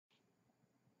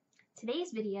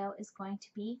Today's video is going to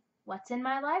be what's in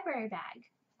my library bag.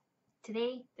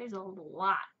 Today, there's a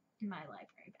lot in my library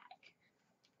bag.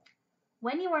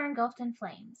 When You Are Engulfed in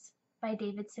Flames by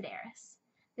David Sedaris.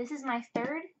 This is my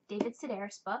third David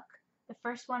Sedaris book. The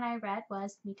first one I read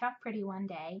was Me Talk Pretty One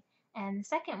Day, and the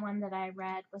second one that I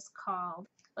read was called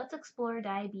Let's Explore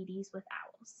Diabetes with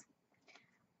Owls.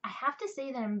 I have to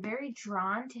say that I'm very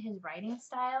drawn to his writing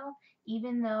style,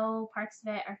 even though parts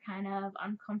of it are kind of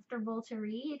uncomfortable to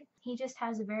read. He just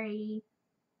has a very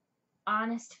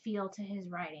honest feel to his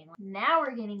writing. Now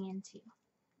we're getting into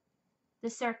The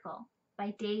Circle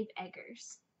by Dave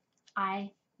Eggers.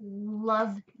 I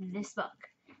love this book.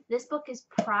 This book is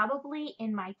probably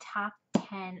in my top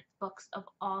 10 books of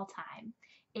all time.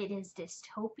 It is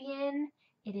dystopian,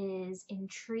 it is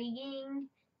intriguing,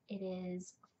 it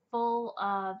is full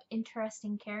of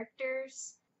interesting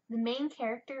characters. The main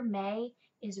character, May,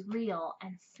 is real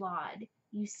and flawed.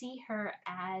 You see her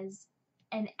as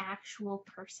an actual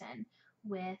person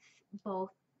with both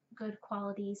good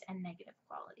qualities and negative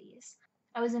qualities.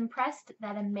 I was impressed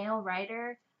that a male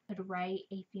writer could write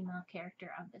a female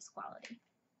character of this quality.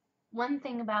 One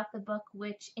thing about the book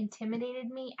which intimidated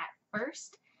me at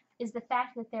first is the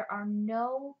fact that there are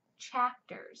no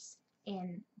chapters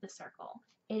in The Circle.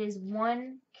 It is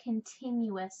one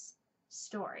continuous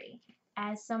story.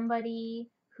 As somebody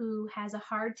who has a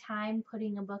hard time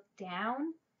putting a book down,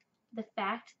 the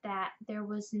fact that there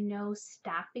was no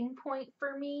stopping point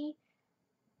for me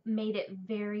made it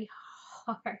very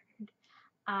hard.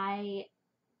 I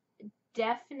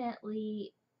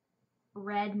definitely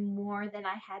read more than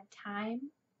I had time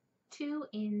to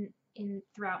in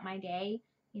throughout my day.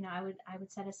 You know, I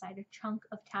would set aside a chunk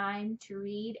of time to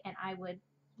read, and I would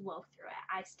blow through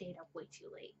it. I stayed up way too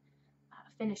late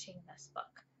finishing this book.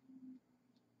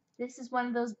 This is one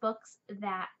of those books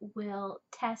that will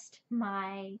test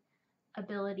my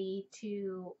ability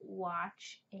to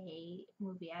watch a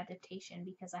movie adaptation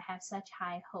because I have such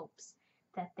high hopes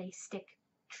that they stick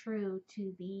true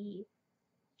to the,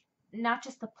 not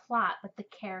just the plot, but the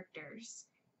characters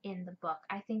in the book.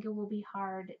 I think it will be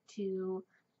hard to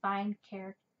find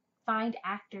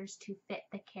actors to fit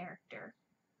the character.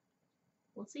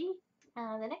 We'll see.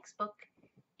 The next book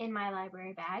in my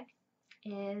library bag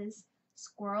is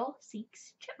Squirrel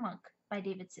Seeks Chipmunk by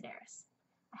David Sedaris.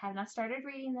 I have not started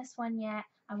reading this one yet.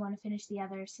 I want to finish the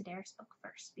other Sedaris book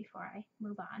first before I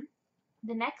move on.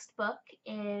 The next book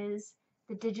is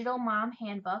The Digital Mom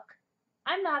Handbook.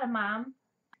 I'm not a mom.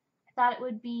 I thought it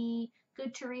would be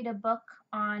good to read a book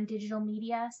on digital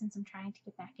media since I'm trying to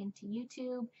get back into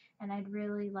YouTube, and I'd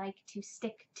really like to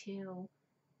stick to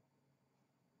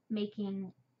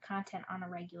making content on a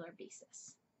regular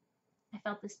basis. I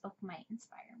felt this book might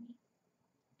inspire me.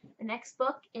 The next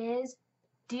book is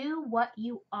Do What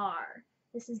You Are.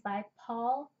 This is by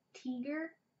Paul Tieger,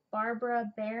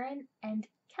 Barbara Barron, and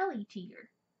Kelly Tieger.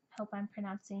 I hope I'm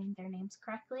pronouncing their names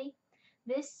correctly.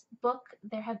 This book,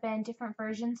 there have been different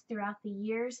versions throughout the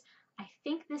years. I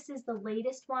think this is the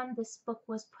latest one. This book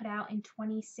was put out in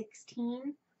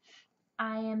 2016.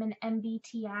 I am an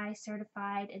MBTI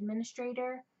certified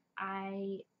administrator.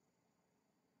 I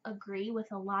agree with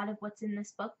a lot of what's in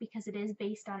this book because it is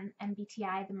based on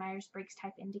MBTI, the Myers-Briggs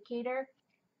Type Indicator.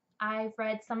 I've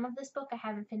read some of this book. I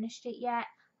haven't finished it yet.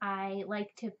 I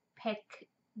like to pick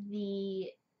the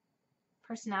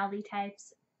personality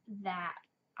types that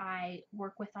I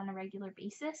work with on a regular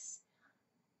basis.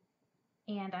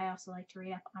 And I also like to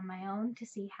read up on my own to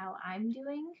see how I'm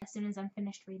doing. As soon as I'm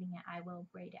finished reading it, I will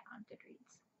rate it on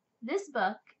Goodreads. This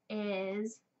book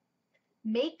is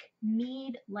Make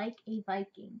Mead Like a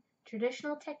Viking.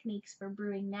 Traditional techniques for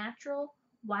brewing natural,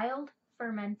 wild,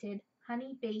 fermented,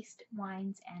 honey-based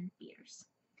wines and beers.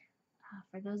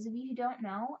 For those of you who don't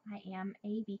know, I am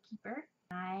a beekeeper.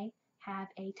 I have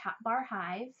a top bar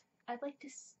hive. I'd like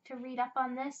to read up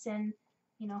on this and,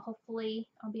 you know, hopefully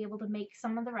I'll be able to make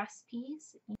some of the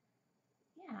recipes.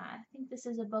 Yeah, I think this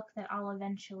is a book that I'll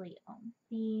eventually own.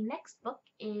 The next book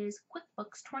is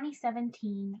Quickbooks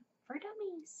 2017 for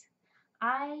Dummies.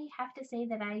 I have to say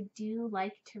that I do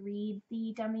like to read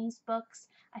the Dummies books.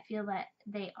 I feel that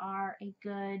they are a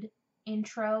good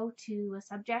intro to a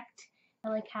subject. I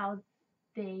like how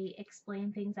they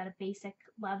explain things at a basic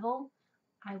level.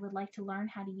 I would like to learn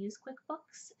how to use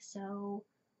QuickBooks, so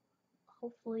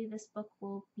hopefully this book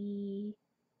will be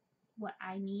what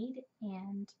I need,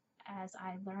 and as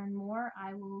I learn more,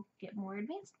 I will get more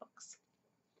advanced books.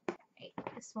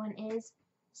 Alright, this one is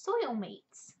Soil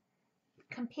Mates.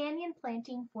 Companion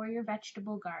planting for your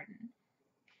vegetable garden.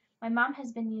 My mom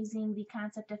has been using the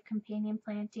concept of companion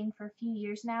planting for a few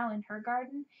years now in her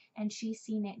garden, and she's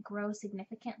seen it grow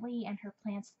significantly and her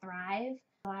plants thrive.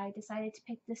 So I decided to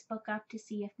pick this book up to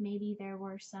see if maybe there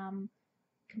were some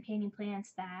companion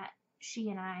plants that she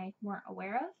and I weren't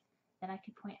aware of that I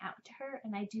could point out to her,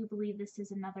 and I do believe this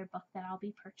is another book that I'll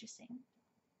be purchasing.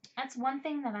 That's one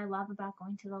thing that I love about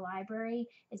going to the library,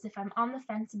 is if I'm on the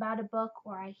fence about a book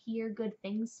or I hear good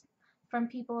things from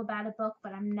people about a book,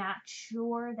 but I'm not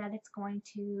sure that it's going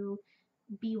to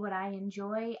be what I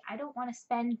enjoy, I don't want to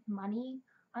spend money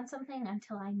on something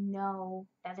until I know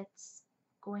that it's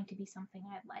going to be something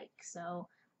I like. So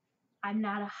I'm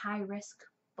not a high risk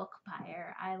book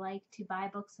buyer. I like to buy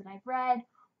books that I've read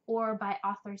or by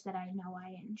authors that I know I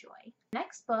enjoy.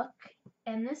 Next book,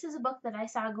 and this is a book that I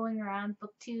saw going around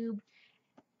BookTube,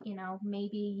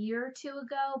 maybe a year or two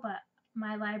ago, but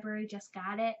my library just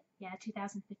got it. Yeah,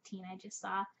 2015 I just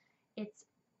saw. It's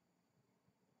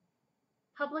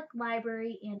Public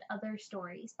Library and Other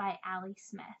Stories by Ali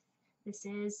Smith. This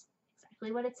is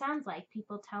exactly what it sounds like,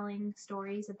 people telling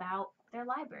stories about their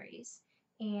libraries.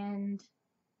 And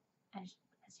as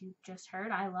you just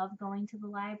heard, I love going to the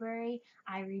library.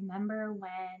 I remember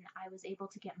when I was able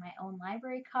to get my own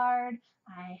library card,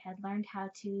 I had learned how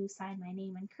to sign my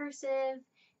name in cursive,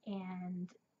 and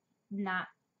not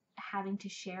having to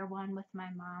share one with my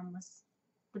mom was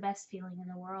the best feeling in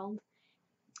the world.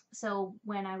 So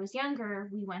when I was younger,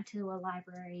 we went to a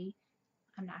library.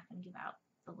 I'm not going to give out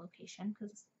the location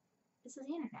because this is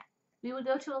the internet. We would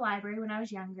go to a library when I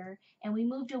was younger, and we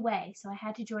moved away, so I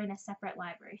had to join a separate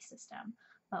library system.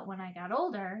 But when I got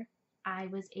older, I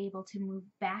was able to move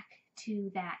back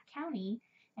to that county,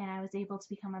 and I was able to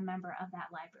become a member of that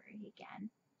library again.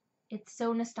 It's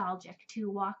so nostalgic to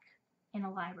walk in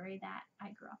a library that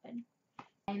I grew up in.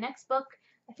 My next book,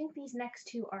 I think these next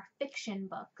two are fiction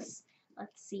books.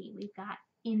 Let's see, we've got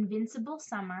Invincible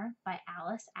Summer by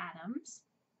Alice Adams.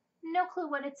 No clue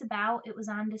what it's about. It was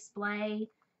on display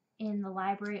in the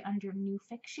library under new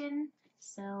fiction.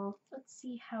 So let's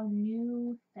see how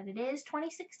new that it is.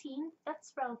 2016,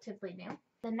 that's relatively new.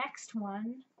 The next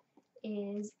one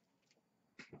is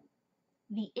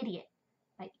The Idiot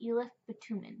by Elif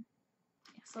Batuman.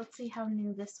 So let's see how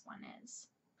new this one is.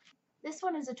 This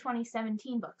one is a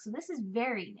 2017 book, so this is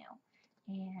very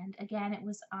new. And again, it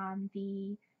was on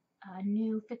the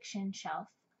new fiction shelf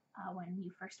when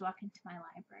you first walk into my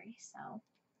library. So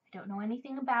I don't know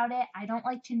anything about it. I don't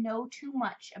like to know too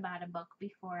much about a book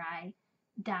before I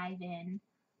dive in.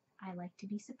 I like to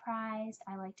be surprised.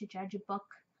 I like to judge a book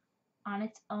on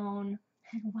its own.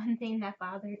 One thing that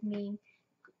bothered me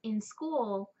in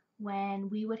school, when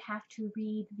we would have to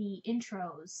read the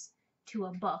intros to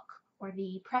a book or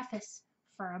the preface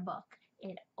for a book,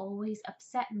 it always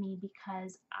upset me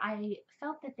because I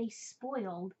felt that they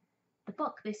spoiled the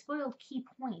book. They spoiled key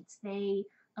points. They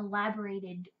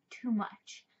elaborated too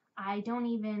much. I don't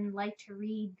even like to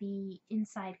read the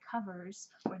inside covers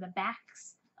or the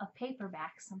backs of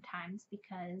paperbacks sometimes,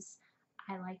 because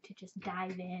I like to just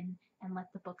dive in and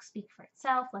let the book speak for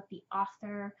itself, let the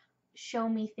author show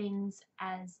me things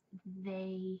as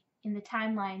they, in the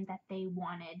timeline that they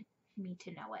wanted me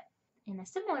to know it. In a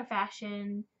similar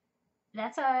fashion,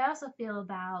 that's how I also feel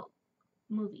about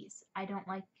movies. I don't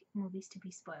like movies to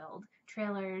be spoiled.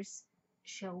 Trailers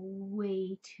show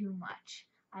way too much.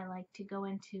 I like to go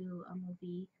into a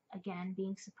movie, again,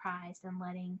 being surprised and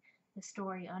letting the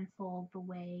story unfold the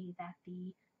way that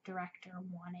the director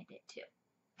wanted it to.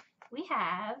 We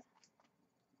have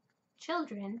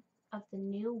Children of the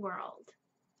New World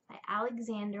by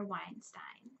Alexander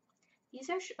Weinstein. These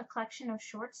are a collection of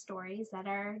short stories that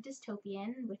are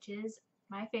dystopian, which is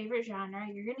my favorite genre.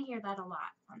 You're going to hear that a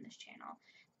lot on this channel.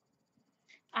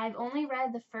 I've only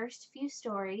read the first few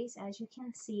stories, as you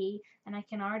can see, and I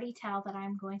can already tell that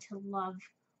I'm going to love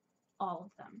all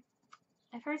of them.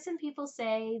 I've heard some people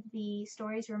say the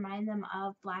stories remind them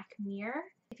of Black Mirror.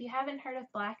 If you haven't heard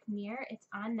of Black Mirror, it's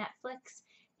on Netflix.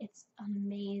 It's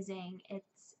amazing.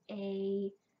 It's a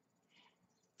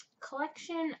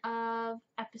collection of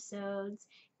episodes,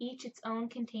 each its own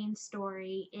contained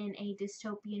story in a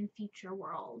dystopian future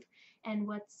world. And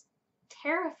what's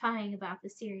terrifying about the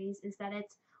series is that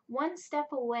it's one step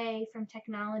away from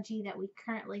technology that we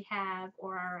currently have,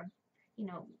 or are,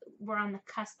 we're on the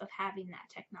cusp of having that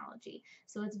technology.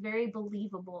 So it's very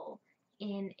believable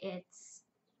in its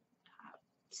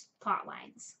plot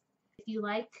lines. If you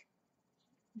like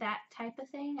that type of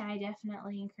thing, I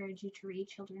definitely encourage you to read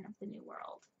Children of the New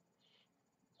World.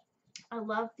 I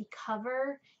love the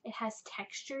cover. It has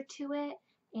texture to it,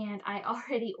 and I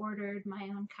already ordered my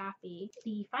own copy.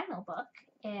 The final book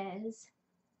is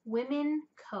Women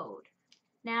Code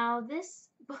Now, this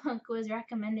book was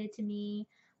recommended to me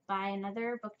by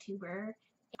another booktuber.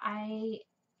 I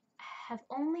have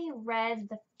only read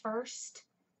the first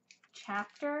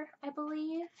chapter, I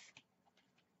believe.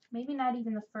 Maybe not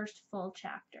even the first full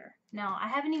chapter. No, I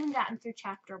haven't even gotten through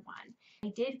chapter 1.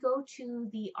 I did go to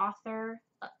the author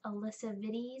Alisa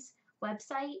Vitti's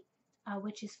website,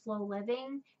 which is Flow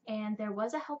Living, and there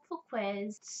was a helpful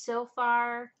quiz. So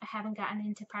far, I haven't gotten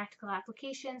into practical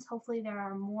applications. Hopefully there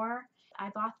are more. I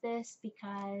bought this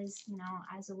because, you know,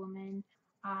 as a woman,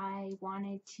 I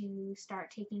wanted to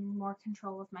start taking more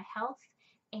control of my health,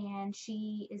 and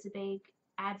she is a big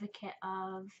advocate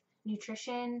of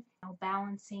nutrition, you know,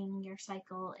 balancing your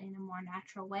cycle in a more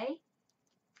natural way.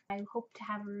 I hope to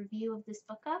have a review of this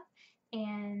book up,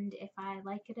 and if I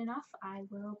like it enough, I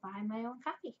will buy my own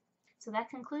copy. So that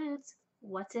concludes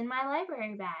what's in my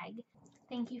library bag.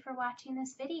 Thank you for watching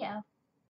this video.